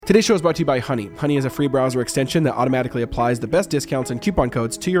Today's show is brought to you by Honey. Honey is a free browser extension that automatically applies the best discounts and coupon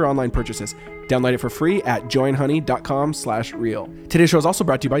codes to your online purchases. Download it for free at joinhoney.com/real. Today's show is also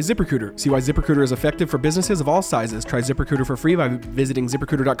brought to you by ZipRecruiter. See why ZipRecruiter is effective for businesses of all sizes. Try ZipRecruiter for free by visiting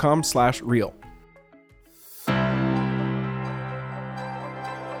ZipRecruiter.com/real.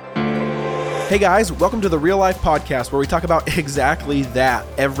 Hey guys, welcome to the Real Life Podcast, where we talk about exactly that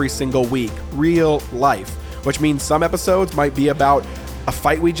every single week, real life, which means some episodes might be about a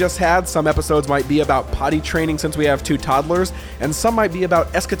fight we just had, some episodes might be about potty training since we have 2 toddlers, and some might be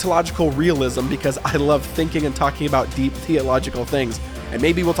about eschatological realism because I love thinking and talking about deep theological things, and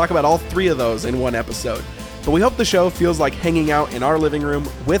maybe we'll talk about all 3 of those in one episode. But we hope the show feels like hanging out in our living room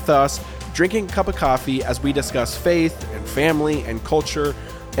with us, drinking a cup of coffee as we discuss faith and family and culture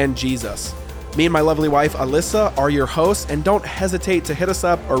and Jesus. Me and my lovely wife, Alyssa, are your hosts, and don't hesitate to hit us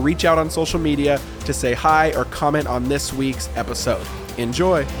up or reach out on social media to say hi or comment on this week's episode.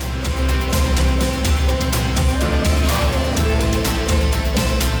 Enjoy.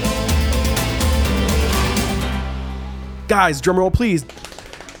 Guys, drum roll, please.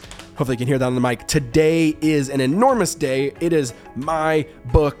 Hopefully you can hear that on the mic. Today is an enormous day. It is my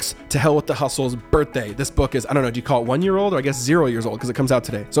book's To Hell with the Hustle's birthday. This book is, I don't know, do you call it 1 year old or I guess 0 years old because it comes out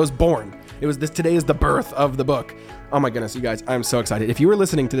today. So it's born. Today is the birth of the book. Oh my goodness, you guys, I'm so excited. If you were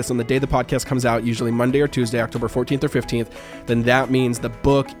listening to this on the day the podcast comes out, usually Monday or Tuesday, October 14th or 15th, then that means the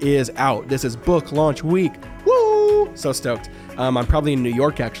book is out. This is book launch week. Woo! So stoked. I'm probably in New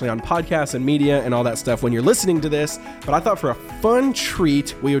York actually on podcasts and media and all that stuff when you're listening to this, but I thought for a fun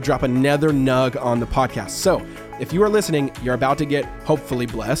treat, we would drop another nug on the podcast. So if you are listening, you're about to get hopefully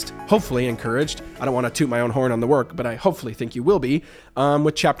blessed, hopefully encouraged. I don't want to toot my own horn on the work, but I hopefully think you will be,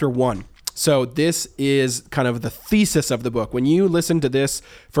 with chapter 1. So this is kind of the thesis of the book. When you listen to this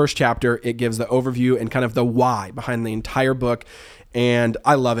first chapter, it gives the overview and kind of the why behind the entire book. And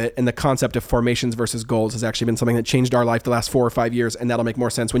I love it. And the concept of formations versus goals has actually been something that changed our life the last 4 or 5 years. And that'll make more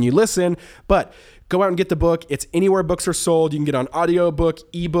sense when you listen. But go out and get the book. It's anywhere books are sold. You can get on audiobook,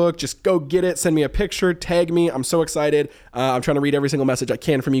 ebook. Just go get it. Send me a picture. Tag me. I'm so excited. I'm trying to read every single message I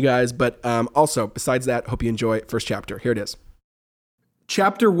can from you guys. But also, besides that, hope you enjoy first chapter. Here it is.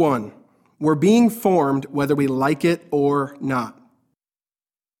 Chapter 1. We're being formed whether we like it or not.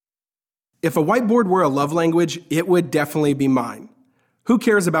 If a whiteboard were a love language, it would definitely be mine. Who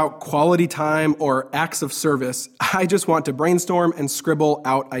cares about quality time or acts of service? I just want to brainstorm and scribble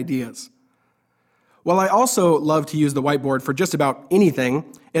out ideas. While I also love to use the whiteboard for just about anything,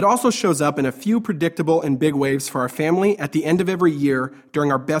 it also shows up in a few predictable and big waves for our family at the end of every year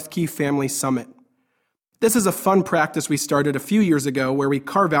during our Bethkey Family Summit. This is a fun practice we started a few years ago where we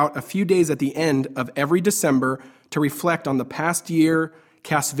carve out a few days at the end of every December to reflect on the past year,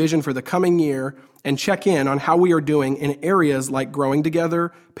 cast vision for the coming year, and check in on how we are doing in areas like growing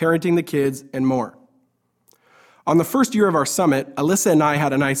together, parenting the kids, and more. On the first year of our summit, Alyssa and I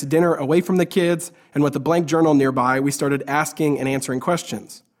had a nice dinner away from the kids, and with a blank journal nearby, we started asking and answering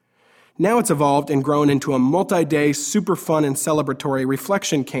questions. Now it's evolved and grown into a multi-day, super fun and celebratory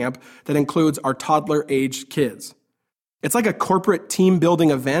reflection camp that includes our toddler-aged kids. It's like a corporate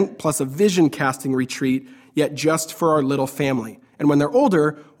team-building event plus a vision casting retreat, yet just for our little family. And when they're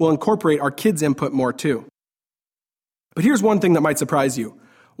older, we'll incorporate our kids' input more too. But here's one thing that might surprise you.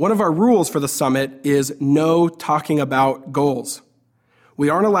 One of our rules for the summit is no talking about goals. We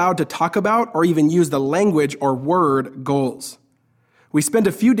aren't allowed to talk about or even use the language or word goals. We spend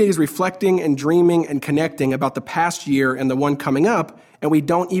a few days reflecting and dreaming and connecting about the past year and the one coming up, and we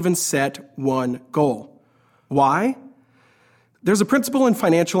don't even set one goal. Why? There's a principle in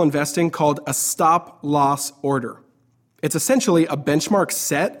financial investing called a stop-loss order. It's essentially a benchmark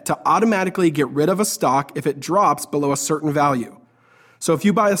set to automatically get rid of a stock if it drops below a certain value. So if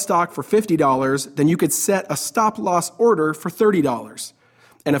you buy a stock for $50, then you could set a stop-loss order for $30.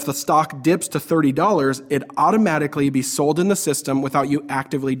 And if the stock dips to $30, it'd automatically be sold in the system without you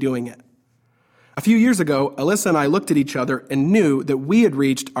actively doing it. A few years ago, Alyssa and I looked at each other and knew that we had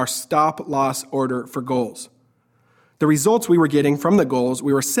reached our stop-loss order for goals. The results we were getting from the goals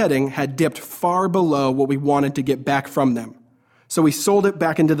we were setting had dipped far below what we wanted to get back from them. So we sold it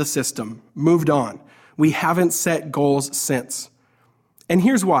back into the system, moved on. We haven't set goals since. And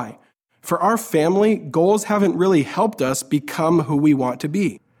here's why. For our family, goals haven't really helped us become who we want to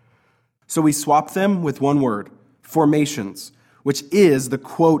be. So we swapped them with one word, formations, which is the,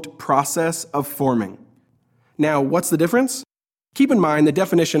 quote, process of forming. Now, what's the difference? Keep in mind the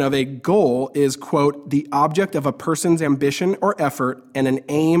definition of a goal is, quote, the object of a person's ambition or effort and an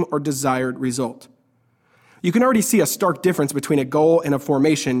aim or desired result. You can already see a stark difference between a goal and a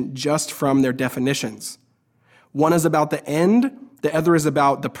formation just from their definitions. One is about the end, the other is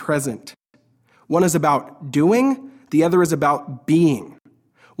about the present. One is about doing, the other is about being.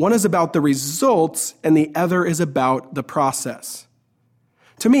 One is about the results, and the other is about the process.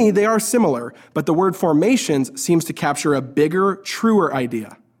 To me, they are similar, but the word formations seems to capture a bigger, truer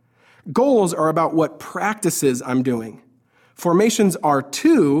idea. Goals are about what practices I'm doing. Formations are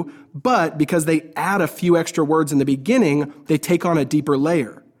too, but because they add a few extra words in the beginning, they take on a deeper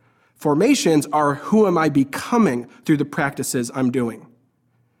layer. Formations are who am I becoming through the practices I'm doing.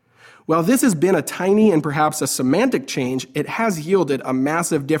 While this has been a tiny and perhaps a semantic change, it has yielded a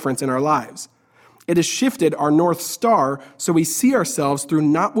massive difference in our lives. It has shifted our North Star so we see ourselves through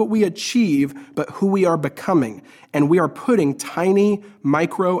not what we achieve, but who we are becoming. And we are putting tiny,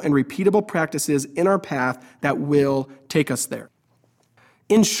 micro, and repeatable practices in our path that will take us there.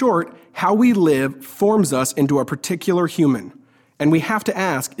 In short, how we live forms us into a particular human. And we have to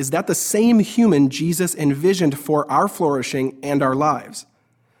ask, is that the same human Jesus envisioned for our flourishing and our lives?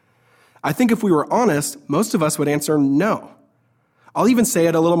 I think if we were honest, most of us would answer no. I'll even say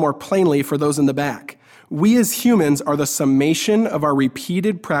it a little more plainly for those in the back. We as humans are the summation of our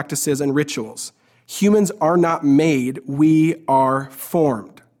repeated practices and rituals. Humans are not made, we are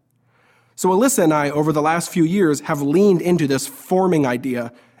formed. So Alyssa and I, over the last few years, have leaned into this forming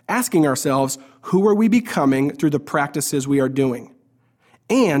idea, asking ourselves, who are we becoming through the practices we are doing?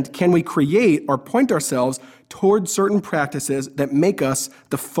 And can we create or point ourselves towards certain practices that make us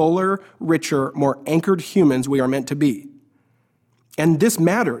the fuller, richer, more anchored humans we are meant to be? And this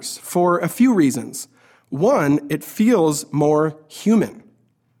matters for a few reasons. One, it feels more human.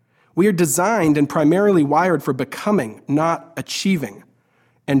 We are designed and primarily wired for becoming, not achieving.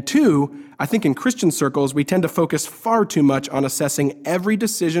 And two, I think in Christian circles, we tend to focus far too much on assessing every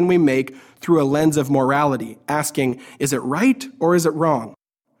decision we make through a lens of morality, asking, is it right or is it wrong?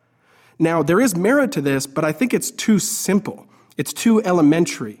 Now, there is merit to this, but I think it's too simple. It's too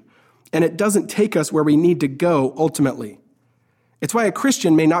elementary, and it doesn't take us where we need to go ultimately. It's why a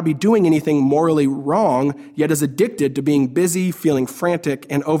Christian may not be doing anything morally wrong, yet is addicted to being busy, feeling frantic,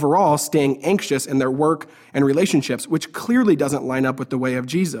 and overall staying anxious in their work and relationships, which clearly doesn't line up with the way of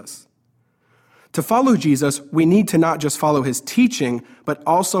Jesus. To follow Jesus, we need to not just follow his teaching, but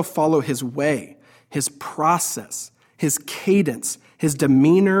also follow his way, his process, his cadence, his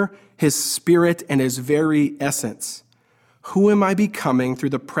demeanor, his spirit, and his very essence. Who am I becoming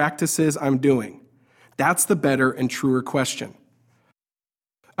through the practices I'm doing? That's the better and truer question.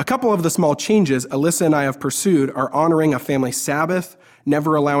 A couple of the small changes Alyssa and I have pursued are honoring a family Sabbath,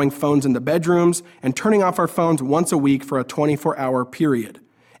 never allowing phones in the bedrooms, and turning off our phones once a week for a 24-hour period.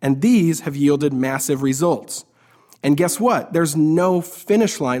 And these have yielded massive results. And guess what? There's no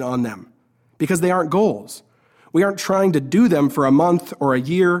finish line on them because they aren't goals. We aren't trying to do them for a month or a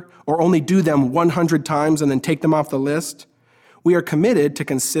year or only do them 100 times and then take them off the list. We are committed to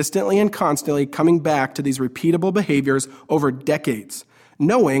consistently and constantly coming back to these repeatable behaviors over decades,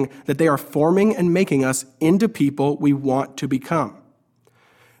 knowing that they are forming and making us into people we want to become.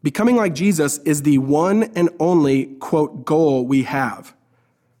 Becoming like Jesus is the one and only, quote, goal we have.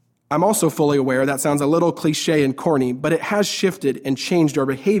 I'm also fully aware that sounds a little cliche and corny, but it has shifted and changed our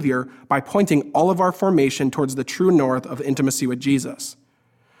behavior by pointing all of our formation towards the true north of intimacy with Jesus.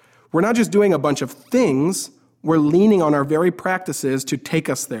 We're not just doing a bunch of things, we're leaning on our very practices to take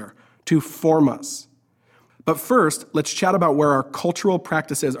us there, to form us. But first, let's chat about where our cultural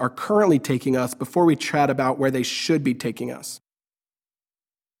practices are currently taking us before we chat about where they should be taking us.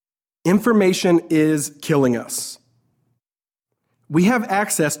 Information is killing us. We have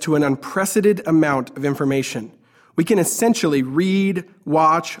access to an unprecedented amount of information. We can essentially read,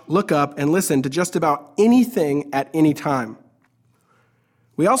 watch, look up, and listen to just about anything at any time.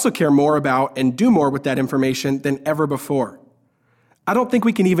 We also care more about and do more with that information than ever before. I don't think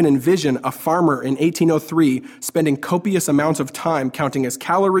we can even envision a farmer in 1803 spending copious amounts of time counting his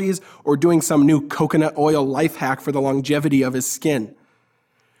calories or doing some new coconut oil life hack for the longevity of his skin.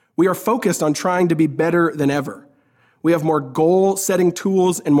 We are focused on trying to be better than ever. We have more goal-setting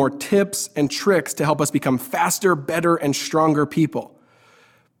tools and more tips and tricks to help us become faster, better, and stronger people.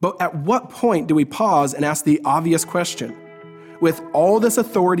 But at what point do we pause and ask the obvious question? With all this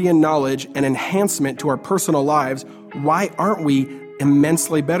authority and knowledge and enhancement to our personal lives, why aren't we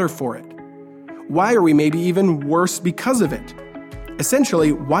immensely better for it? Why are we maybe even worse because of it?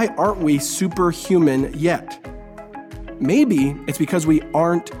 Essentially, why aren't we superhuman yet? Maybe it's because we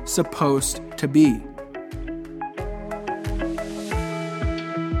aren't supposed to be.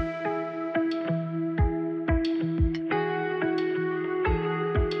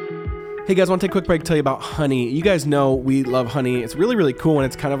 Hey guys, I want to take a quick break to tell you about Honey. You guys know we love Honey. It's really, really cool, and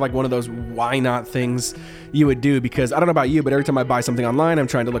it's kind of like one of those why not things you would do, because I don't know about you, but every time I buy something online, I'm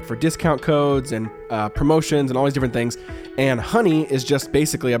trying to look for discount codes and promotions and all these different things. And Honey is just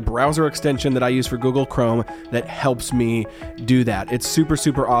basically a browser extension that I use for Google Chrome that helps me do that. It's super,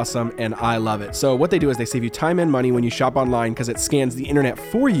 super awesome, and I love it. So what they do is they save you time and money when you shop online because it scans the internet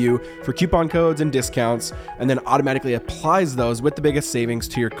for you for coupon codes and discounts, and then automatically applies those with the biggest savings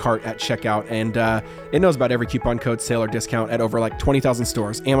to your cart at checkout. And it knows about every coupon code, sale, or discount at over like 20,000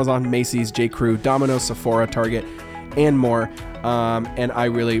 stores: Amazon, Macy's, J.Crew, Domino's, Sephora, Target, and more. And I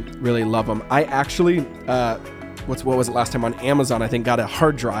really, really love them. I actually, what was it last time on Amazon? I think got a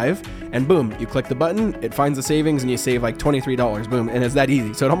hard drive, and boom, you click the button, it finds the savings, and you save like $23. Boom, and it's that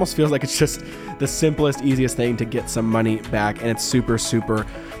easy. So it almost feels like it's just the simplest, easiest thing to get some money back, and it's super, super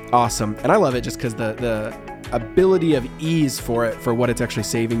awesome. And I love it just because the ability of ease for what it's actually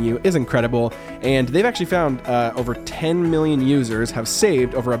saving you is incredible. And they've actually found over 10 million users have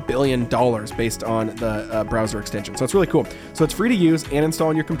saved over $1 billion based on the browser extension. So it's really cool. So it's free to use and install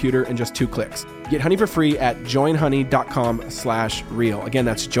on your computer in just 2 clicks. Get Honey for free at joinhoney.com/real. Again,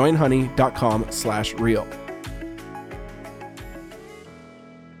 that's joinhoney.com/real.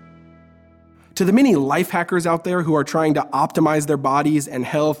 To the many life hackers out there who are trying to optimize their bodies and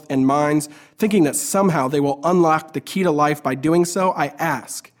health and minds, thinking that somehow they will unlock the key to life by doing so, I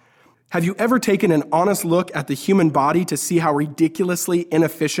ask, have you ever taken an honest look at the human body to see how ridiculously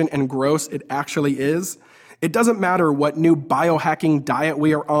inefficient and gross it actually is? It doesn't matter what new biohacking diet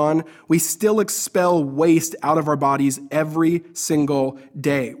we are on, we still expel waste out of our bodies every single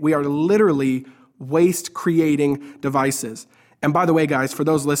day. We are literally waste-creating devices. And by the way, guys, for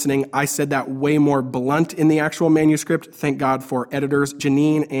those listening, I said that way more blunt in the actual manuscript. Thank God for editors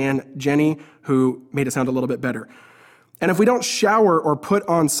Janine and Jenny, who made it sound a little bit better. And if we don't shower or put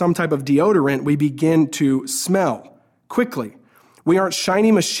on some type of deodorant, we begin to smell quickly. We aren't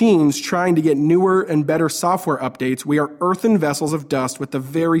shiny machines trying to get newer and better software updates. We are earthen vessels of dust with the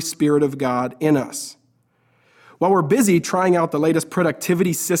very Spirit of God in us. While we're busy trying out the latest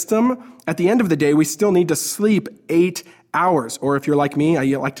productivity system, at the end of the day, we still need to sleep 8 hours. Or if you're like me, I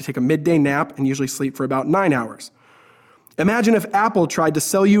like to take a midday nap and usually sleep for about 9 hours. Imagine if Apple tried to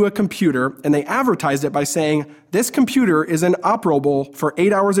sell you a computer and they advertised it by saying, this computer is inoperable for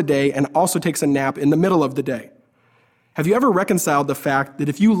 8 hours a day and also takes a nap in the middle of the day. Have you ever reconciled the fact that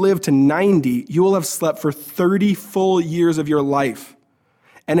if you live to 90, you will have slept for 30 full years of your life?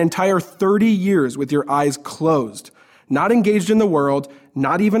 An entire 30 years with your eyes closed, not engaged in the world,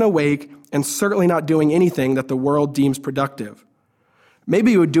 not even awake, and certainly not doing anything that the world deems productive.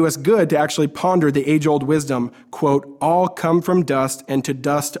 Maybe it would do us good to actually ponder the age-old wisdom, quote, all come from dust and to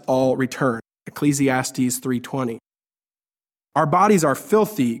dust all return, Ecclesiastes 3:20. Our bodies are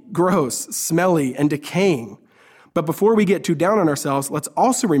filthy, gross, smelly, and decaying. But before we get too down on ourselves, let's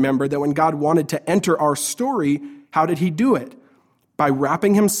also remember that when God wanted to enter our story, how did he do it? By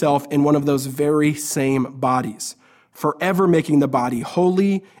wrapping himself in one of those very same bodies, forever making the body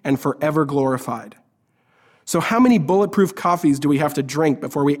holy and forever glorified. So how many bulletproof coffees do we have to drink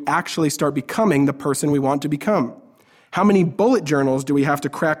before we actually start becoming the person we want to become? How many bullet journals do we have to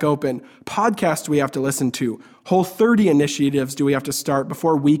crack open? Podcasts do we have to listen to? Whole30 initiatives do we have to start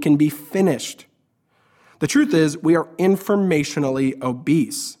before we can be finished? The truth is, we are informationally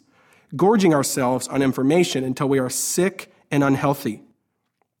obese, gorging ourselves on information until we are sick and unhealthy.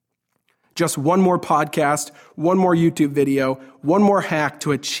 Just one more podcast, one more YouTube video, one more hack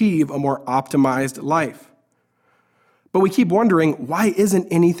to achieve a more optimized life. But we keep wondering, why isn't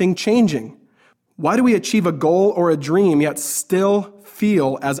anything changing? Why do we achieve a goal or a dream yet still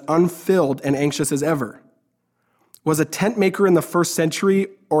feel as unfilled and anxious as ever? Was a tent maker in the 1st century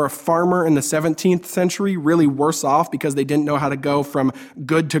or a farmer in the 17th century really worse off because they didn't know how to go from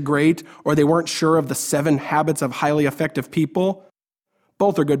good to great, or they weren't sure of the 7 habits of highly effective people?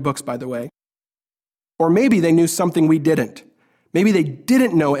 Both are good books, by the way. Or maybe they knew something we didn't. Maybe they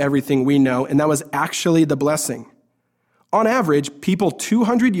didn't know everything we know, and that was actually the blessing. On average, people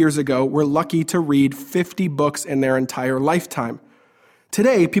 200 years ago were lucky to read 50 books in their entire lifetime.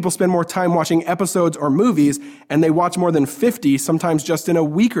 Today, people spend more time watching episodes or movies, and they watch more than 50, sometimes just in a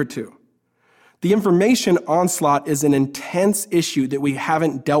week or two. The information onslaught is an intense issue that we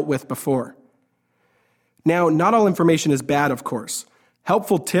haven't dealt with before. Now, not all information is bad, of course.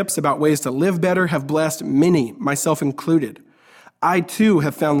 Helpful tips about ways to live better have blessed many, myself included. I, too,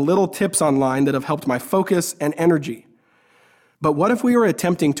 have found little tips online that have helped my focus and energy. But what if we were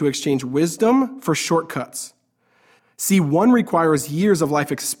attempting to exchange wisdom for shortcuts? See, one requires years of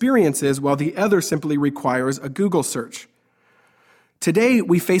life experiences while the other simply requires a Google search. Today,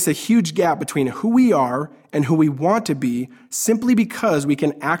 we face a huge gap between who we are and who we want to be simply because we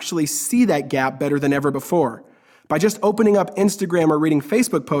can actually see that gap better than ever before. By just opening up Instagram or reading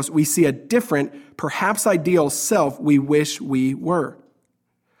Facebook posts, we see a different, perhaps ideal self we wish we were.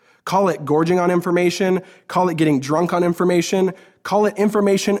 Call it gorging on information, call it getting drunk on information, call it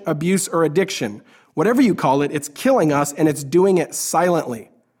information abuse or addiction. Whatever you call it, it's killing us and it's doing it silently.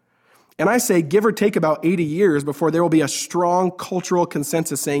 And I say give or take about 80 years before there will be a strong cultural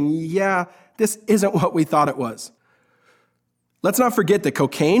consensus saying, yeah, this isn't what we thought it was. Let's not forget that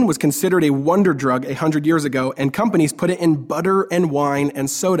cocaine was considered a wonder drug 100 years ago, and companies put it in butter and wine and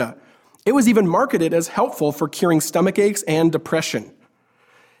soda. It was even marketed as helpful for curing stomach aches and depression.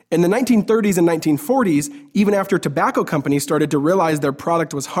 In the 1930s and 1940s, even after tobacco companies started to realize their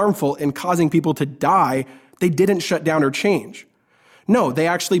product was harmful and causing people to die, they didn't shut down or change. No, they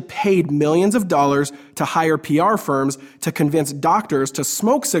actually paid millions of dollars to hire PR firms to convince doctors to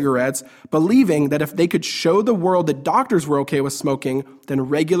smoke cigarettes, believing that if they could show the world that doctors were okay with smoking, then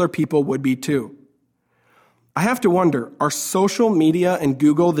regular people would be too. I have to wonder, are social media and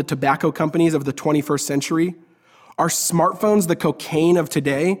Google the tobacco companies of the 21st century? Are smartphones the cocaine of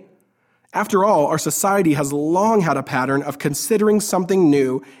today? After all, our society has long had a pattern of considering something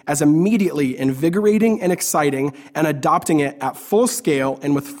new as immediately invigorating and exciting and adopting it at full scale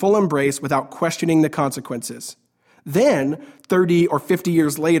and with full embrace without questioning the consequences. Then, 30 or 50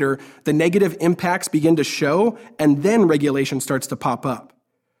 years later, the negative impacts begin to show, and then regulation starts to pop up.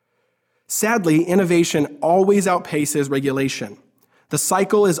 Sadly, innovation always outpaces regulation. The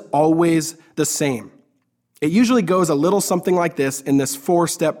cycle is always the same. It usually goes a little something like this in this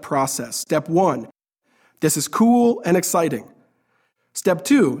 4-step process. Step 1, this is cool and exciting. Step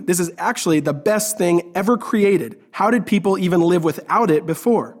 2, this is actually the best thing ever created. How did people even live without it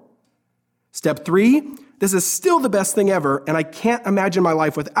before? Step 3, this is still the best thing ever, and I can't imagine my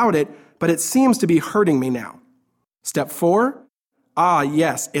life without it, but it seems to be hurting me now. Step 4,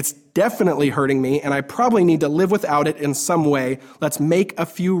 yes, it's definitely hurting me, and I probably need to live without it in some way. Let's make a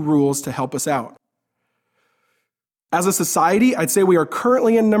few rules to help us out. As a society, I'd say we are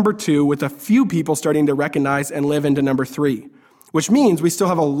currently in number 2 with a few people starting to recognize and live into number 3, which means we still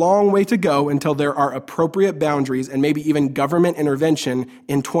have a long way to go until there are appropriate boundaries and maybe even government intervention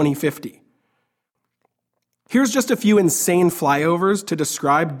in 2050. Here's just a few insane flyovers to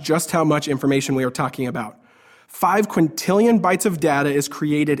describe just how much information we are talking about. 5 quintillion bytes of data is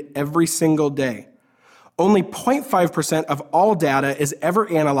created every single day. Only 0.5% of all data is ever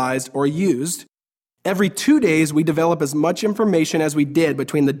analyzed or used. Every 2 days, we develop as much information as we did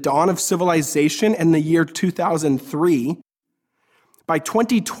between the dawn of civilization and the year 2003. By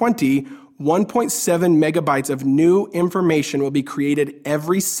 2020, 1.7 megabytes of new information will be created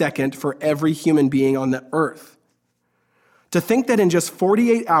every second for every human being on the earth. To think that in just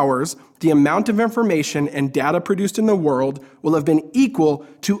 48 hours, the amount of information and data produced in the world will have been equal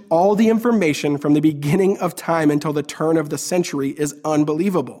to all the information from the beginning of time until the turn of the century is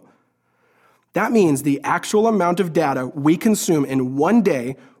unbelievable. That means the actual amount of data we consume in one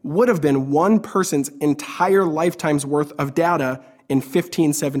day would have been one person's entire lifetime's worth of data in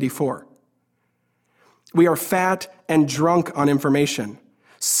 1574. We are fat and drunk on information,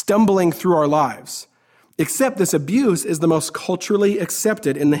 stumbling through our lives. Except this abuse is the most culturally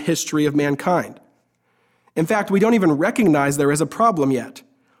accepted in the history of mankind. In fact, we don't even recognize there is a problem yet.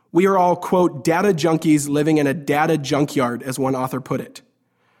 We are all, quote, data junkies living in a data junkyard, as one author put it.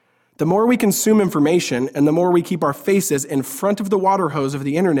 The more we consume information and the more we keep our faces in front of the water hose of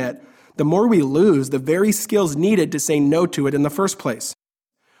the internet, the more we lose the very skills needed to say no to it in the first place.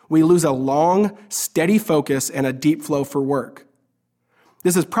 We lose a long, steady focus and a deep flow for work.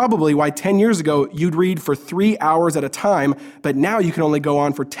 This is probably why 10 years ago you'd read for 3 hours at a time, but now you can only go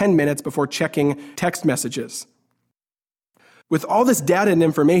on for 10 minutes before checking text messages. With all this data and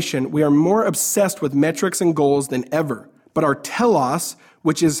information, we are more obsessed with metrics and goals than ever. But our telos,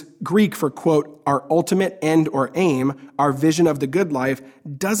 which is Greek for, quote, our ultimate end or aim, our vision of the good life,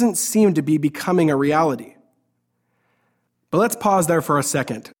 doesn't seem to be becoming a reality. But let's pause there for a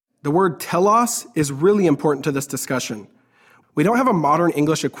second. The word telos is really important to this discussion. We don't have a modern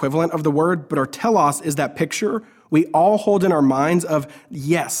English equivalent of the word, but our telos is that picture we all hold in our minds of,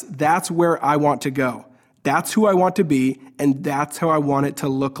 yes, that's where I want to go. That's who I want to be, and that's how I want it to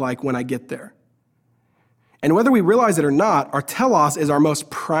look like when I get there. And whether we realize it or not, our telos is our most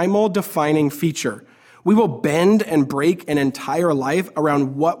primal defining feature. We will bend and break an entire life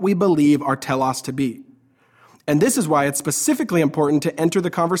around what we believe our telos to be. And this is why it's specifically important to enter the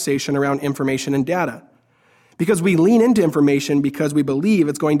conversation around information and data. Because we lean into information because we believe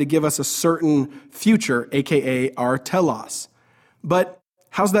it's going to give us a certain future, aka our telos. But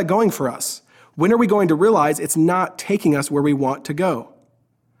how's that going for us? When are we going to realize it's not taking us where we want to go?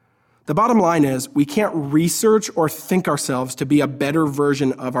 The bottom line is we can't research or think ourselves to be a better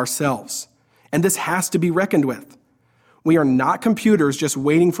version of ourselves. And this has to be reckoned with. We are not computers just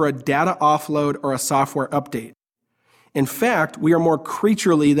waiting for a data offload or a software update. In fact, we are more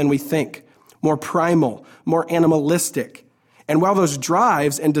creaturely than we think, more primal, more animalistic. And while those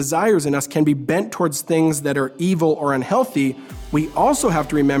drives and desires in us can be bent towards things that are evil or unhealthy, we also have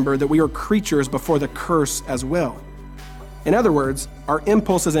to remember that we are creatures before the curse as well. In other words, our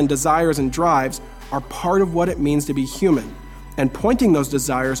impulses and desires and drives are part of what it means to be human. And pointing those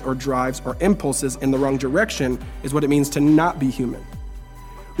desires or drives or impulses in the wrong direction is what it means to not be human.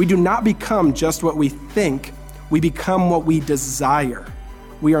 We do not become just what we think, we become what we desire.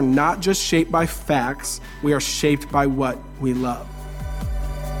 We are not just shaped by facts, we are shaped by what we love.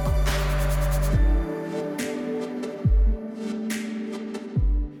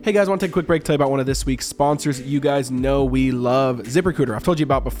 Hey guys, I want to take a quick break to tell you about one of this week's sponsors. You guys know we love ZipRecruiter. I've told you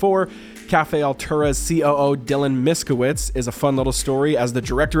about before. Cafe Altura's COO, Dylan Miskowitz, is a fun little story as the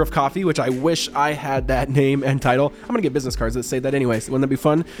director of coffee, which I wish I had that name and title. I'm going to get business cards that say that anyways. Wouldn't that be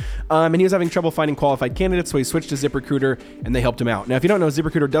fun? And he was having trouble finding qualified candidates, so he switched to ZipRecruiter, and they helped him out. Now, if you don't know,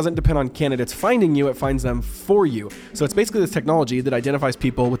 ZipRecruiter doesn't depend on candidates finding you, it finds them for you. So it's basically this technology that identifies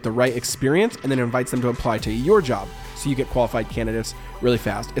people with the right experience and then invites them to apply to your job. So you get qualified candidates really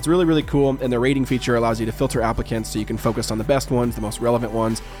fast. It's really, really cool. And the rating feature allows you to filter applicants so you can focus on the best ones, the most relevant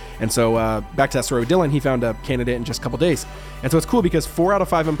ones. And so back to that story with Dylan, he found a candidate in just a couple days. And so it's cool because 4 out of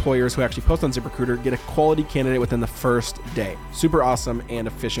 5 employers who actually post on ZipRecruiter get a quality candidate within the first day. Super awesome and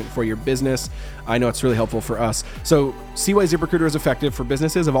efficient for your business. I know it's really helpful for us. So see why ZipRecruiter is effective for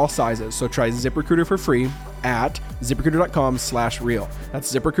businesses of all sizes. So try ZipRecruiter for free at ZipRecruiter.com/real.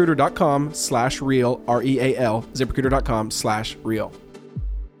 That's ZipRecruiter.com/real, REAL, ZipRecruiter.com/real.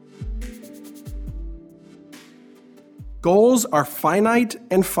 Goals are finite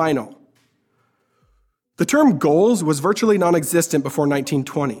and final. The term goals was virtually non-existent before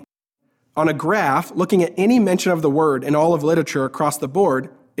 1920. On a graph, looking at any mention of the word in all of literature across the board,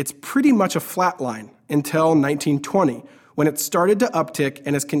 it's pretty much a flat line until 1920, when it started to uptick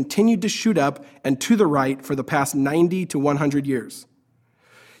and has continued to shoot up and to the right for the past 90 to 100 years.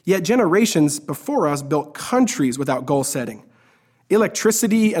 Yet generations before us built countries without goal setting.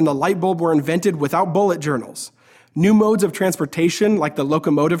 Electricity and the light bulb were invented without bullet journals. New modes of transportation like the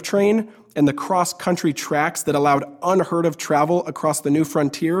locomotive train and the cross-country tracks that allowed unheard of travel across the new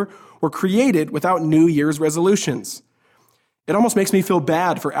frontier were created without New Year's resolutions. It almost makes me feel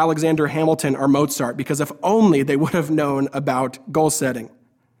bad for Alexander Hamilton or Mozart because if only they would have known about goal setting.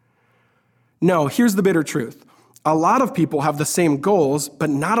 No, here's the bitter truth. A lot of people have the same goals, but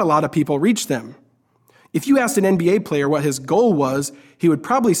not a lot of people reach them. If you asked an NBA player what his goal was, he would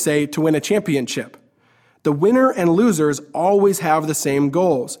probably say to win a championship. The winner and losers always have the same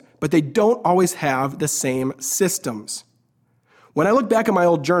goals, but they don't always have the same systems. When I look back at my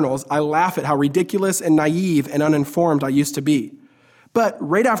old journals, I laugh at how ridiculous and naive and uninformed I used to be. But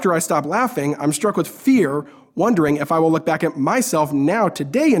right after I stop laughing, I'm struck with fear, wondering if I will look back at myself now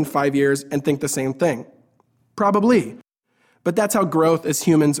today in 5 years and think the same thing. Probably. But that's how growth as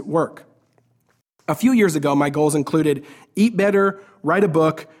humans work. A few years ago, my goals included eat better, write a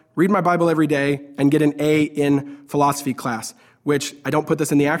book, read my Bible every day, and get an A in philosophy class, which I don't put this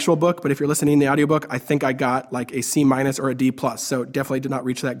in the actual book, but if you're listening in the audiobook, I think I got like a C- or a D+, so definitely did not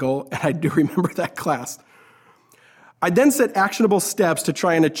reach that goal, and I do remember that class. I then set actionable steps to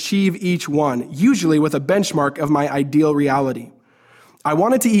try and achieve each one, usually with a benchmark of my ideal reality. I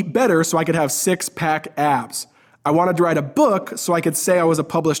wanted to eat better so I could have 6-pack abs. I wanted to write a book so I could say I was a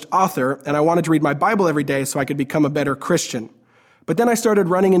published author, and I wanted to read my Bible every day so I could become a better Christian. But then I started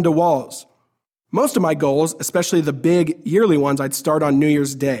running into walls. Most of my goals, especially the big yearly ones, I'd start on New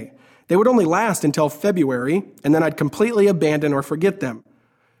Year's Day. They would only last until February, and then I'd completely abandon or forget them.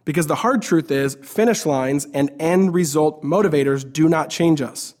 Because the hard truth is, finish lines and end result motivators do not change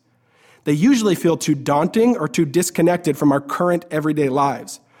us. They usually feel too daunting or too disconnected from our current everyday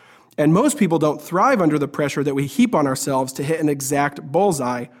lives. And most people don't thrive under the pressure that we heap on ourselves to hit an exact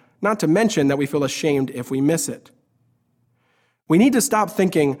bullseye, not to mention that we feel ashamed if we miss it. We need to stop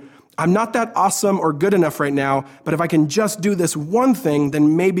thinking, I'm not that awesome or good enough right now, but if I can just do this one thing,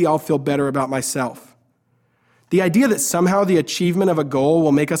 then maybe I'll feel better about myself. The idea that somehow the achievement of a goal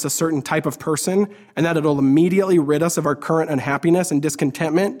will make us a certain type of person and that it'll immediately rid us of our current unhappiness and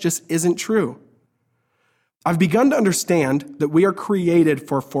discontentment just isn't true. I've begun to understand that we are created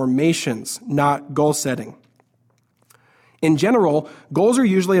for formations, not goal setting. In general, goals are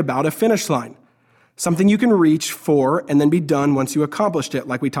usually about a finish line. something you can reach for and then be done once you accomplished it,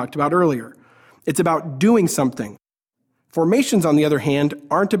 like we talked about earlier. It's about doing something. Formations, on the other hand,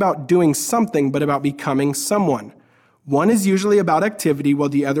 aren't about doing something, but about becoming someone. One is usually about activity, while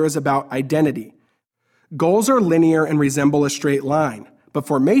the other is about identity. Goals are linear and resemble a straight line, but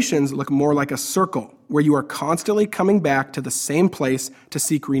formations look more like a circle, where you are constantly coming back to the same place to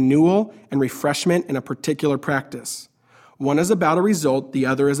seek renewal and refreshment in a particular practice. One is about a result, the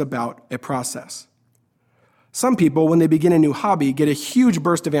other is about a process. Some people, when they begin a new hobby, get a huge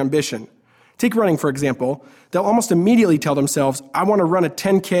burst of ambition. Take running, for example. They'll almost immediately tell themselves, I want to run a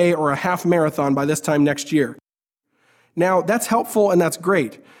 10K or a half marathon by this time next year. Now, that's helpful and that's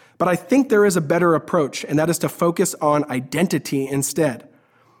great, but I think there is a better approach, and that is to focus on identity instead.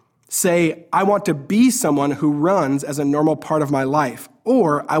 Say, I want to be someone who runs as a normal part of my life,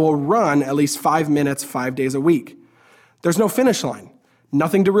 or I will run at least 5 minutes 5 days a week. There's no finish line,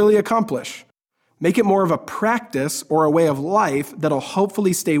 nothing to really accomplish. Make it more of a practice or a way of life that'll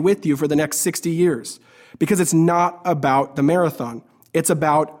hopefully stay with you for the next 60 years. Because it's not about the marathon. It's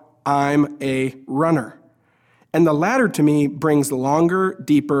about I'm a runner. And the latter, to me, brings longer,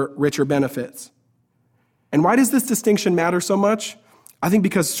 deeper, richer benefits. And why does this distinction matter so much? I think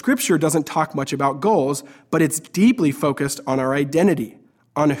because Scripture doesn't talk much about goals, but it's deeply focused on our identity,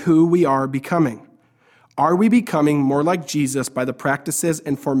 on who we are becoming. Are we becoming more like Jesus by the practices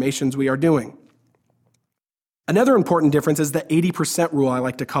and formations we are doing? Another important difference is the 80% rule, I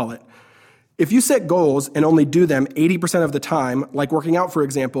like to call it. If you set goals and only do them 80% of the time, like working out, for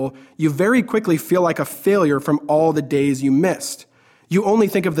example, you very quickly feel like a failure from all the days you missed. You only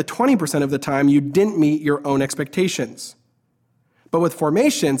think of the 20% of the time you didn't meet your own expectations. But with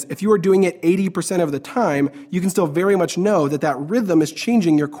formations, if you are doing it 80% of the time, you can still very much know that that rhythm is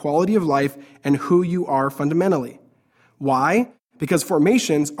changing your quality of life and who you are fundamentally. Why? Because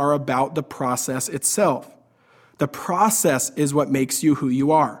formations are about the process itself. The process is what makes you who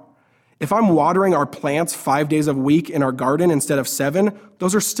you are. If I'm watering our plants 5 days a week in our garden instead of 7,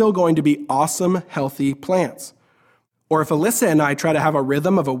 those are still going to be awesome, healthy plants. Or if Alyssa and I try to have a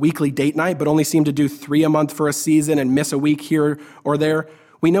rhythm of a weekly date night but only seem to do 3 a month for a season and miss a week here or there,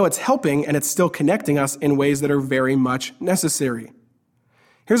 we know it's helping and it's still connecting us in ways that are very much necessary.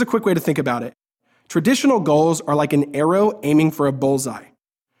 Here's a quick way to think about it. Traditional goals are like an arrow aiming for a bullseye.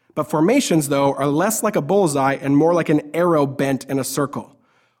 But formations, though, are less like a bullseye and more like an arrow bent in a circle.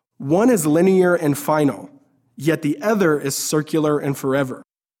 One is linear and final, yet the other is circular and forever.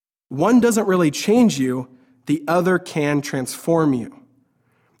 One doesn't really change you, the other can transform you.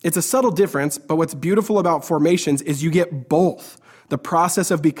 It's a subtle difference, but what's beautiful about formations is you get both, the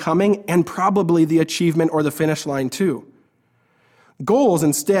process of becoming and probably the achievement or the finish line too. Goals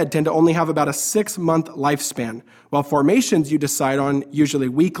instead tend to only have about a 6-month lifespan, while formations you decide on usually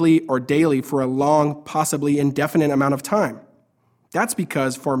weekly or daily for a long, possibly indefinite amount of time. That's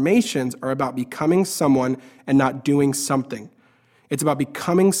because formations are about becoming someone and not doing something. It's about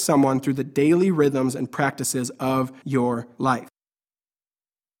becoming someone through the daily rhythms and practices of your life.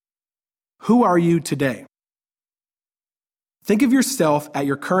 Who are you today? Think of yourself at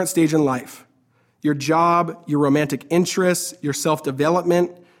your current stage in life. Your job, your romantic interests, your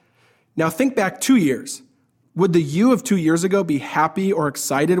self-development. Now think back 2 years. Would the you of 2 years ago be happy or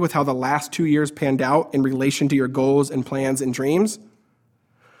excited with how the last 2 years panned out in relation to your goals and plans and dreams?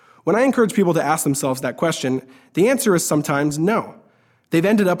 When I encourage people to ask themselves that question, the answer is sometimes no. They've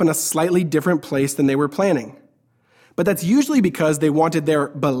ended up in a slightly different place than they were planning. But that's usually because they wanted their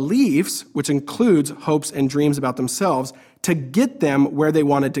beliefs, which includes hopes and dreams about themselves, to get them where they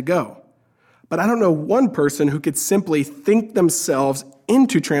wanted to go. But I don't know one person who could simply think themselves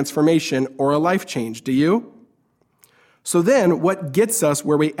into transformation or a life change, do you? So then, what gets us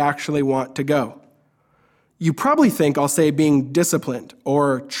where we actually want to go? You probably think I'll say being disciplined,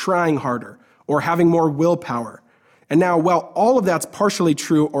 or trying harder, or having more willpower. And now, while all of that's partially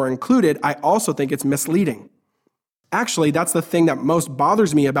true or included, I also think it's misleading. Actually, that's the thing that most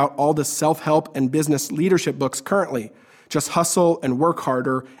bothers me about all the self-help and business leadership books currently. Just hustle and work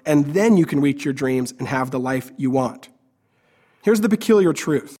harder, and then you can reach your dreams and have the life you want. Here's the peculiar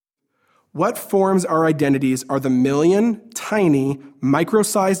truth. What forms our identities are the million, tiny,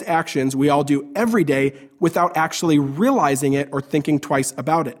 micro-sized actions we all do every day without actually realizing it or thinking twice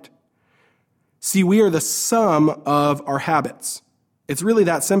about it. See, we are the sum of our habits. It's really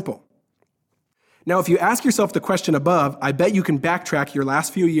that simple. Now, if you ask yourself the question above, I bet you can backtrack your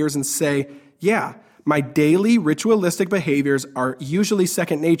last few years and say, yeah, my daily ritualistic behaviors are usually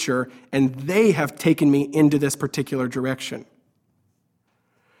second nature, and they have taken me into this particular direction.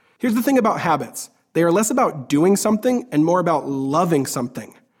 Here's the thing about habits. They are less about doing something and more about loving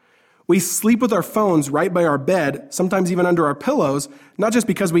something. We sleep with our phones right by our bed, sometimes even under our pillows, not just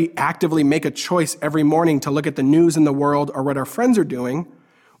because we actively make a choice every morning to look at the news in the world or what our friends are doing.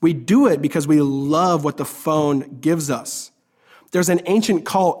 We do it because we love what the phone gives us. There's an ancient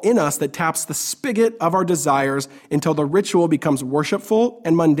call in us that taps the spigot of our desires until the ritual becomes worshipful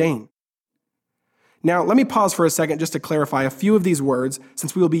and mundane. Now, let me pause for a second just to clarify a few of these words,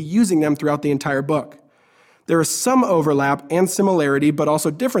 since we will be using them throughout the entire book. There is some overlap and similarity, but also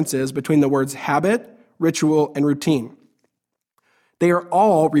differences between the words habit, ritual, and routine. They are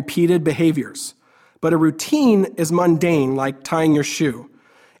all repeated behaviors, but a routine is mundane, like tying your shoe.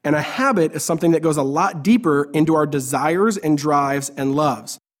 And a habit is something that goes a lot deeper into our desires and drives and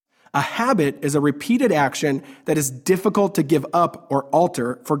loves. A habit is a repeated action that is difficult to give up or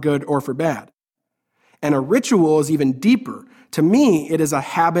alter for good or for bad. And a ritual is even deeper. To me, it is a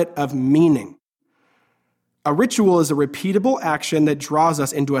habit of meaning. A ritual is a repeatable action that draws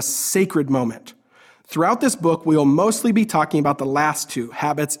us into a sacred moment. Throughout this book, we will mostly be talking about the last two,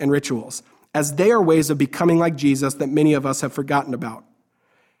 habits and rituals, as they are ways of becoming like Jesus that many of us have forgotten about.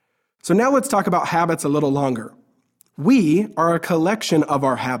 So now let's talk about habits a little longer. We are a collection of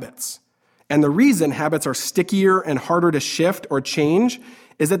our habits. And the reason habits are stickier and harder to shift or change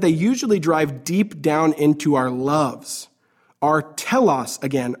is that they usually drive deep down into our loves. Our telos,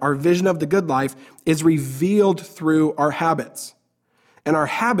 again, our vision of the good life, is revealed through our habits. And our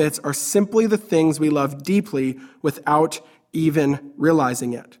habits are simply the things we love deeply without even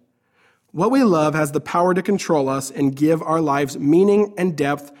realizing it. What we love has the power to control us and give our lives meaning and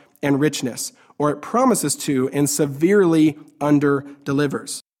depth and richness, or it promises to and severely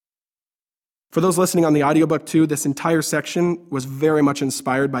under-delivers. For those listening on the audiobook too, this entire section was very much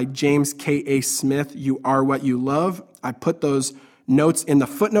inspired by James K.A. Smith, You Are What You Love. I put those notes in the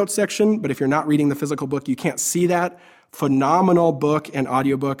footnote section, but if you're not reading the physical book, you can't see that. Phenomenal book and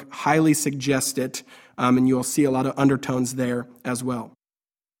audiobook, highly suggest it, and you'll see a lot of undertones there as well.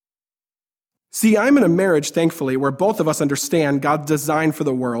 See, I'm in a marriage, thankfully, where both of us understand God's design for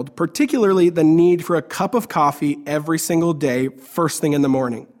the world, particularly the need for a cup of coffee every single day, first thing in the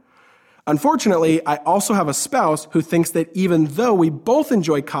morning. Unfortunately, I also have a spouse who thinks that even though we both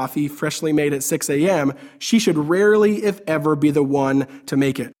enjoy coffee freshly made at 6 a.m., she should rarely, if ever, be the one to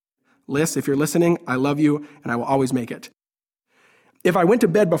make it. Liz, if you're listening, I love you, and I will always make it. If I went to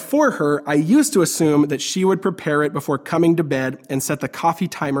bed before her, I used to assume that she would prepare it before coming to bed and set the coffee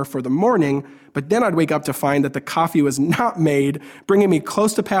timer for the morning, but then I'd wake up to find that the coffee was not made, bringing me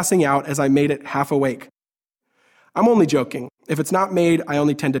close to passing out as I made it half awake. I'm only joking. If it's not made, I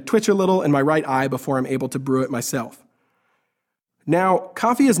only tend to twitch a little in my right eye before I'm able to brew it myself. Now,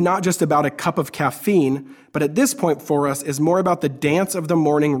 coffee is not just about a cup of caffeine, but at this point for us is more about the dance of the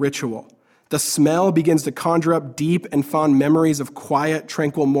morning ritual. The smell begins to conjure up deep and fond memories of quiet,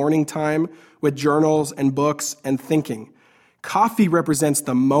 tranquil morning time with journals and books and thinking. Coffee represents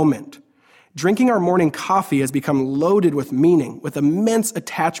the moment. Drinking our morning coffee has become loaded with meaning, with immense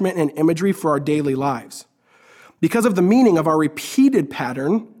attachment and imagery for our daily lives. Because of the meaning of our repeated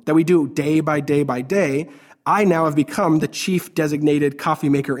pattern that we do day by day by day, I now have become the chief designated coffee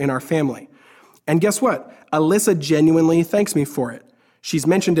maker in our family. And guess what? Alyssa genuinely thanks me for it. She's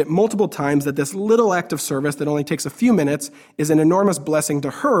mentioned it multiple times that this little act of service that only takes a few minutes is an enormous blessing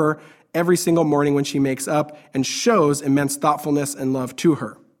to her every single morning when she makes up and shows immense thoughtfulness and love to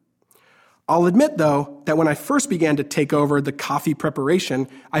her. I'll admit, though, that when I first began to take over the coffee preparation,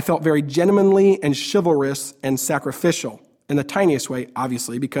 I felt very genuinely and chivalrous and sacrificial, in the tiniest way,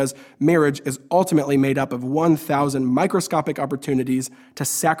 obviously, because marriage is ultimately made up of 1,000 microscopic opportunities to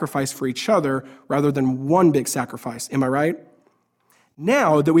sacrifice for each other rather than one big sacrifice. Am I right?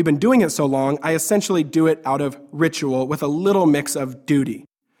 Now that we've been doing it so long, I essentially do it out of ritual with a little mix of duty.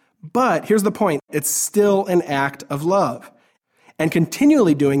 But here's the point. It's still an act of love. And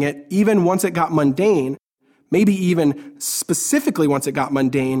continually doing it, even once it got mundane, maybe even specifically once it got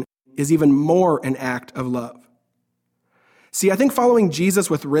mundane, is even more an act of love. See, I think following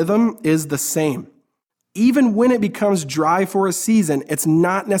Jesus with rhythm is the same. Even when it becomes dry for a season, it's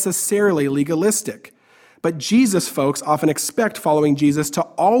not necessarily legalistic. But Jesus folks often expect following Jesus to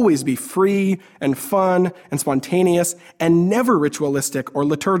always be free and fun and spontaneous and never ritualistic or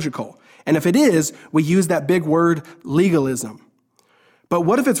liturgical. And if it is, we use that big word, legalism. But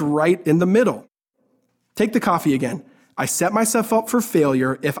what if it's right in the middle? Take the coffee again. I set myself up for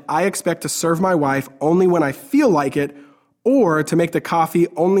failure if I expect to serve my wife only when I feel like it, or to make the coffee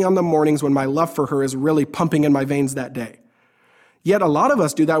only on the mornings when my love for her is really pumping in my veins that day. Yet a lot of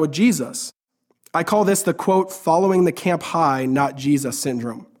us do that with Jesus. I call this the, quote, following the camp high, not Jesus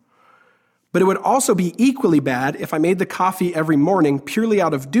syndrome. But it would also be equally bad if I made the coffee every morning purely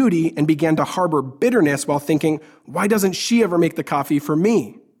out of duty and began to harbor bitterness while thinking, why doesn't she ever make the coffee for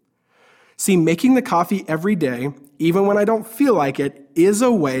me? See, making the coffee every day, even when I don't feel like it, is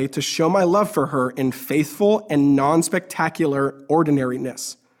a way to show my love for her in faithful and non-spectacular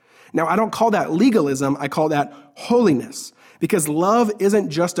ordinariness. Now, I don't call that legalism, I call that holiness, because love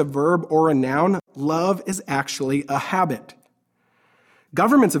isn't just a verb or a noun, love is actually a habit.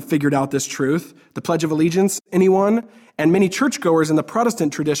 Governments have figured out this truth, the Pledge of Allegiance, anyone? And many churchgoers in the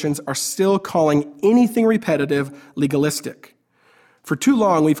Protestant traditions are still calling anything repetitive legalistic. For too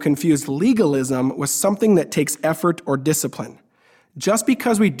long, we've confused legalism with something that takes effort or discipline. Just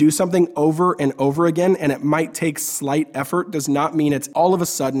because we do something over and over again and it might take slight effort does not mean it's all of a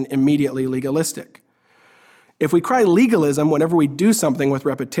sudden immediately legalistic. If we cry legalism whenever we do something with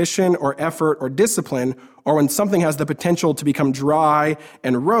repetition or effort or discipline, or when something has the potential to become dry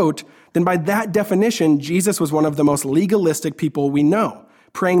and rote, then by that definition, Jesus was one of the most legalistic people we know,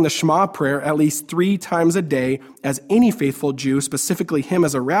 praying the Shema prayer at least 3 times a day, as any faithful Jew, specifically him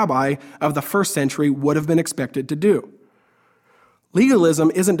as a rabbi of the first century, would have been expected to do.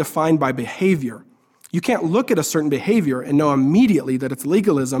 Legalism isn't defined by behavior. You can't look at a certain behavior and know immediately that it's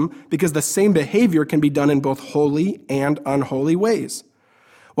legalism because the same behavior can be done in both holy and unholy ways.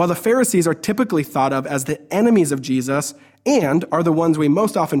 While the Pharisees are typically thought of as the enemies of Jesus and are the ones we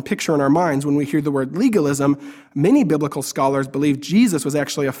most often picture in our minds when we hear the word legalism, many biblical scholars believe Jesus was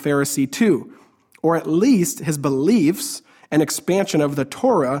actually a Pharisee too, or at least his beliefs and expansion of the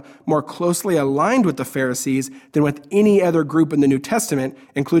Torah more closely aligned with the Pharisees than with any other group in the New Testament,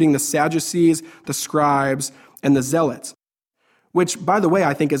 including the Sadducees, the scribes, and the zealots. Which, by the way,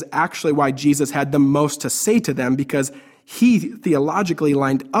 I think is actually why Jesus had the most to say to them, because he theologically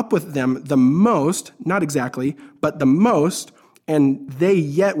lined up with them the most, not exactly, but the most, and they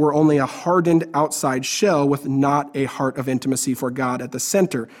yet were only a hardened outside shell with not a heart of intimacy for God at the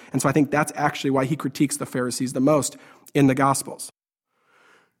center. And so I think that's actually why he critiques the Pharisees the most in the Gospels.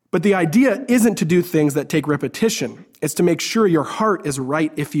 But the idea isn't to do things that take repetition. It's to make sure your heart is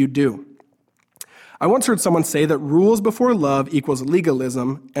right if you do. I once heard someone say that rules before love equals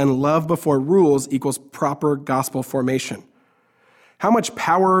legalism, and love before rules equals proper gospel formation. How much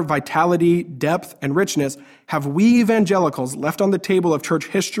power, vitality, depth, and richness have we evangelicals left on the table of church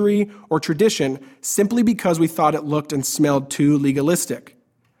history or tradition simply because we thought it looked and smelled too legalistic?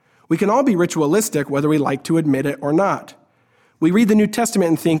 We can all be ritualistic whether we like to admit it or not. We read the New Testament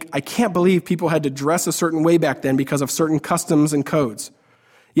and think, I can't believe people had to dress a certain way back then because of certain customs and codes.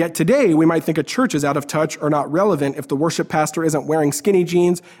 Yet today, we might think a church is out of touch or not relevant if the worship pastor isn't wearing skinny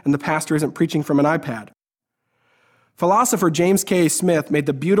jeans and the pastor isn't preaching from an iPad. Philosopher James K. Smith made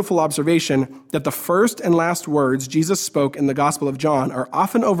the beautiful observation that the first and last words Jesus spoke in the Gospel of John are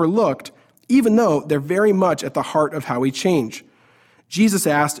often overlooked, even though they're very much at the heart of how we change. Jesus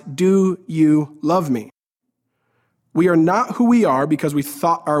asked, "Do you love me?" We are not who we are because we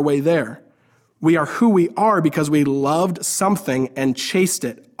thought our way there. We are who we are because we loved something and chased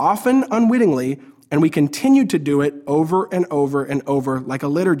it, often unwittingly, and we continued to do it over and over and over like a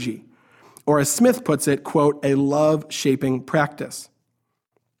liturgy. Or as Smith puts it, quote, a love-shaping practice.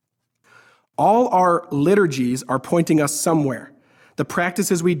 All our liturgies are pointing us somewhere. The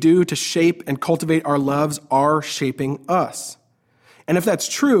practices we do to shape and cultivate our loves are shaping us. And if that's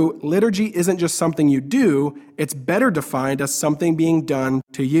true, liturgy isn't just something you do, it's better defined as something being done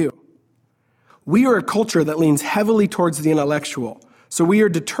to you. We are a culture that leans heavily towards the intellectual, so we are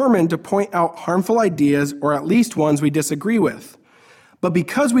determined to point out harmful ideas or at least ones we disagree with. But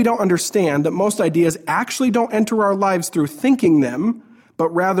because we don't understand that most ideas actually don't enter our lives through thinking them, but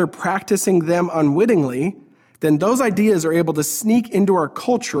rather practicing them unwittingly, then those ideas are able to sneak into our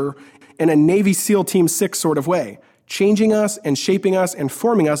culture in a Navy SEAL Team 6 sort of way, changing us and shaping us and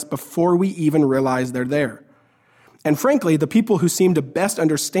forming us before we even realize they're there. And frankly, the people who seem to best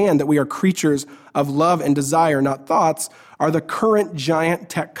understand that we are creatures of love and desire, not thoughts, are the current giant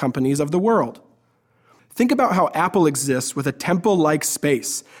tech companies of the world. Think about how Apple exists with a temple-like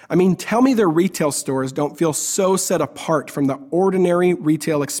space. I mean, tell me their retail stores don't feel so set apart from the ordinary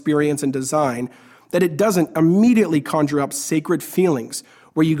retail experience and design that it doesn't immediately conjure up sacred feelings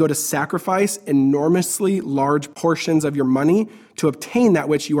where you go to sacrifice enormously large portions of your money to obtain that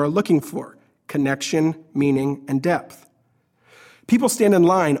which you are looking for: connection, meaning, and depth. People stand in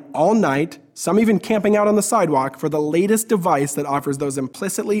line all night, some even camping out on the sidewalk, for the latest device that offers those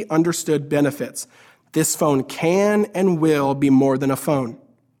implicitly understood benefits. This phone can and will be more than a phone.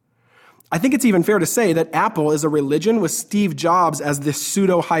 I think it's even fair to say that Apple is a religion with Steve Jobs as this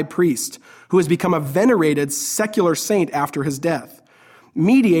pseudo-high priest who has become a venerated secular saint after his death.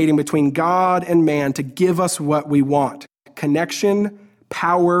 mediating between God and man to give us what we want: connection,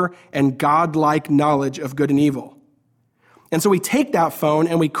 power, and God-like knowledge of good and evil. And so we take that phone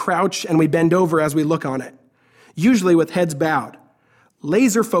and we crouch and we bend over as we look on it, usually with heads bowed,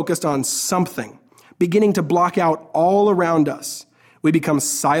 laser focused on something, beginning to block out all around us. We become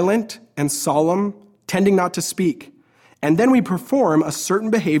silent and solemn, tending not to speak. And then we perform a certain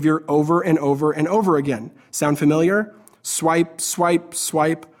behavior over and over and over again. Sound familiar? Swipe, swipe,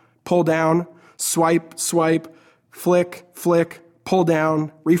 swipe, pull down, swipe, swipe, flick, flick, pull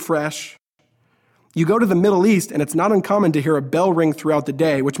down, refresh. You go to the Middle East, and it's not uncommon to hear a bell ring throughout the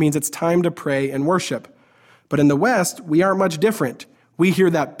day, which means it's time to pray and worship. But in the West, we aren't much different. We hear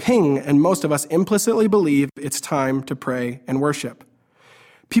that ping, and most of us implicitly believe it's time to pray and worship.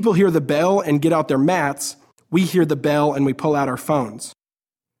 People hear the bell and get out their mats. We hear the bell and we pull out our phones.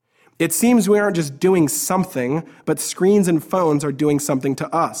 It seems we aren't just doing something, but screens and phones are doing something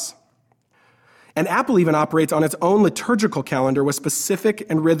to us. And Apple even operates on its own liturgical calendar with specific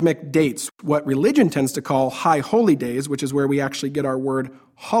and rhythmic dates, what religion tends to call high holy days, which is where we actually get our word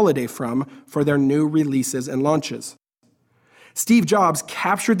holiday from, for their new releases and launches. Steve Jobs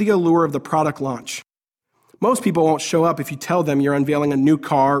captured the allure of the product launch. Most people won't show up if you tell them you're unveiling a new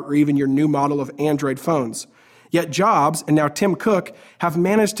car or even your new model of Android phones. Yet Jobs, and now Tim Cook, have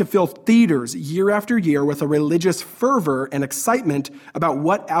managed to fill theaters year after year with a religious fervor and excitement about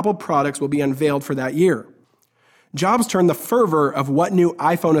what Apple products will be unveiled for that year. Jobs turned the fervor of what new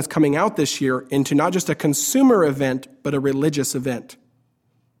iPhone is coming out this year into not just a consumer event, but a religious event.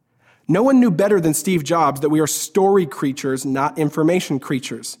 No one knew better than Steve Jobs that we are story creatures, not information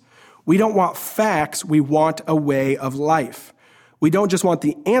creatures. We don't want facts, we want a way of life. We don't just want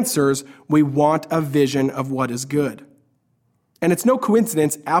the answers, we want a vision of what is good. And it's no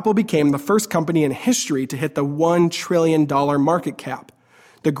coincidence Apple became the first company in history to hit the $1 trillion market cap.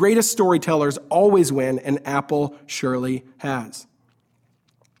 The greatest storytellers always win, and Apple surely has.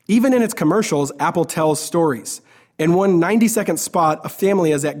 Even in its commercials, Apple tells stories. In one 90-second spot, a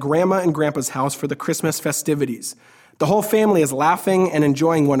family is at Grandma and Grandpa's house for the Christmas festivities. The whole family is laughing and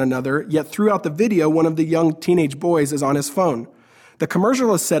enjoying one another, yet throughout the video, one of the young teenage boys is on his phone. The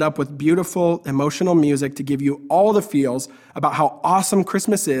commercial is set up with beautiful, emotional music to give you all the feels about how awesome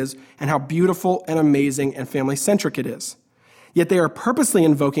Christmas is and how beautiful and amazing and family-centric it is. Yet they are purposely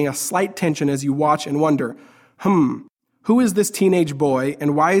invoking a slight tension as you watch and wonder, who is this teenage boy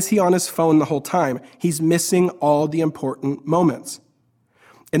and why is he on his phone the whole time? He's missing all the important moments.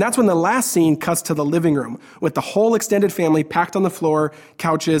 And that's when the last scene cuts to the living room, with the whole extended family packed on the floor,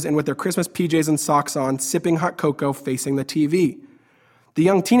 couches, and with their Christmas PJs and socks on, sipping hot cocoa, facing the TV. The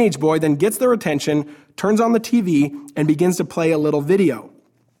young teenage boy then gets their attention, turns on the TV, and begins to play a little video.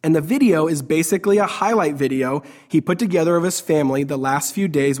 And the video is basically a highlight video he put together of his family the last few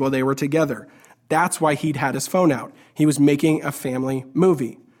days while they were together. That's why he'd had his phone out. He was making a family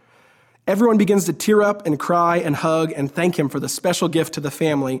movie. Everyone begins to tear up and cry and hug and thank him for the special gift to the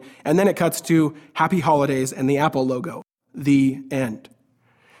family, and then it cuts to Happy Holidays and the Apple logo. The end.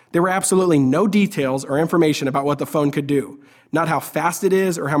 There were absolutely no details or information about what the phone could do, not how fast it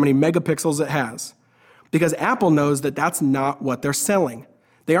is or how many megapixels it has. Because Apple knows that that's not what they're selling.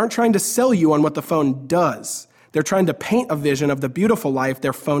 They aren't trying to sell you on what the phone does. They're trying to paint a vision of the beautiful life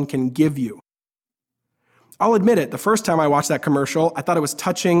their phone can give you. I'll admit it, the first time I watched that commercial, I thought it was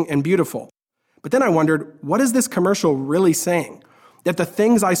touching and beautiful. But then I wondered, what is this commercial really saying? That the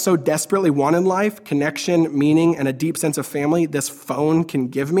things I so desperately want in life, connection, meaning, and a deep sense of family, this phone can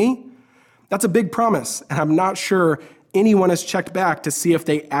give me? That's a big promise, and I'm not sure anyone has checked back to see if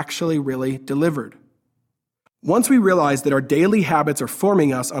they actually really delivered. Once we realize that our daily habits are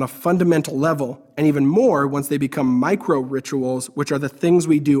forming us on a fundamental level, and even more once they become micro-rituals, which are the things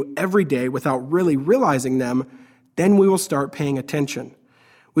we do every day without really realizing them, then we will start paying attention.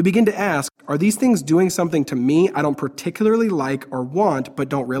 We begin to ask, are these things doing something to me I don't particularly like or want but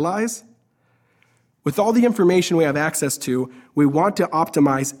don't realize? With all the information we have access to, we want to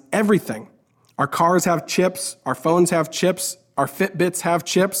optimize everything. Our cars have chips, our phones have chips, our Fitbits have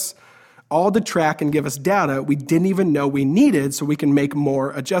chips, all to track and give us data we didn't even know we needed so we can make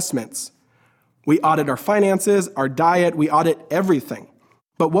more adjustments. We audit our finances, our diet, we audit everything.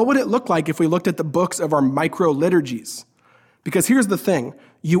 But what would it look like if we looked at the books of our micro-liturgies? Because here's the thing,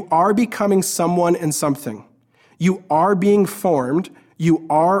 you are becoming someone and something. You are being formed, you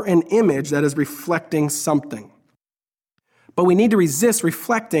are an image that is reflecting something. But we need to resist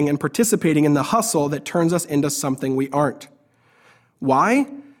reflecting and participating in the hustle that turns us into something we aren't. Why?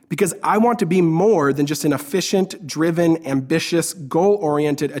 Because I want to be more than just an efficient, driven, ambitious,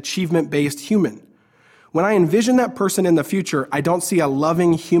 goal-oriented, achievement-based human. When I envision that person in the future, I don't see a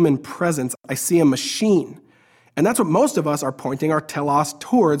loving human presence. I see a machine. And that's what most of us are pointing our telos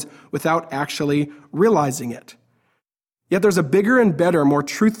towards without actually realizing it. Yet there's a bigger and better, more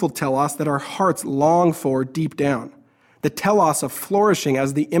truthful telos that our hearts long for deep down. The telos of flourishing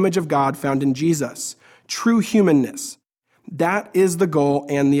as the image of God found in Jesus. True humanness. That is the goal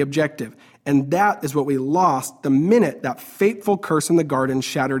and the objective. And that is what we lost the minute that fateful curse in the garden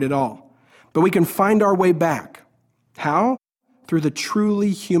shattered it all. But we can find our way back. How? Through the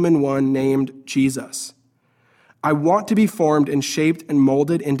truly human one named Jesus. I want to be formed and shaped and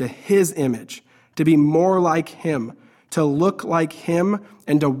molded into his image, to be more like him, to look like him,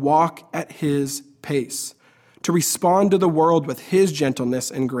 and to walk at his pace, to respond to the world with his gentleness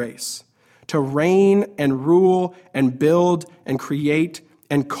and grace, to reign and rule and build and create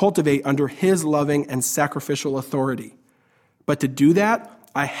and cultivate under his loving and sacrificial authority. But to do that,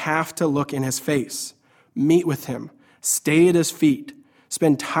 I have to look in his face, meet with him, stay at his feet,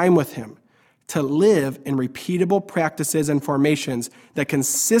 spend time with him, to live in repeatable practices and formations that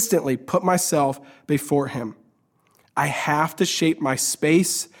consistently put myself before him. I have to shape my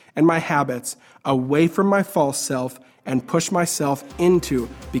space and my habits away from my false self and push myself into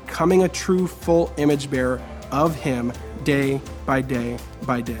becoming a true full image bearer of him day by day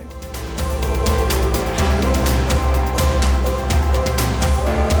by day.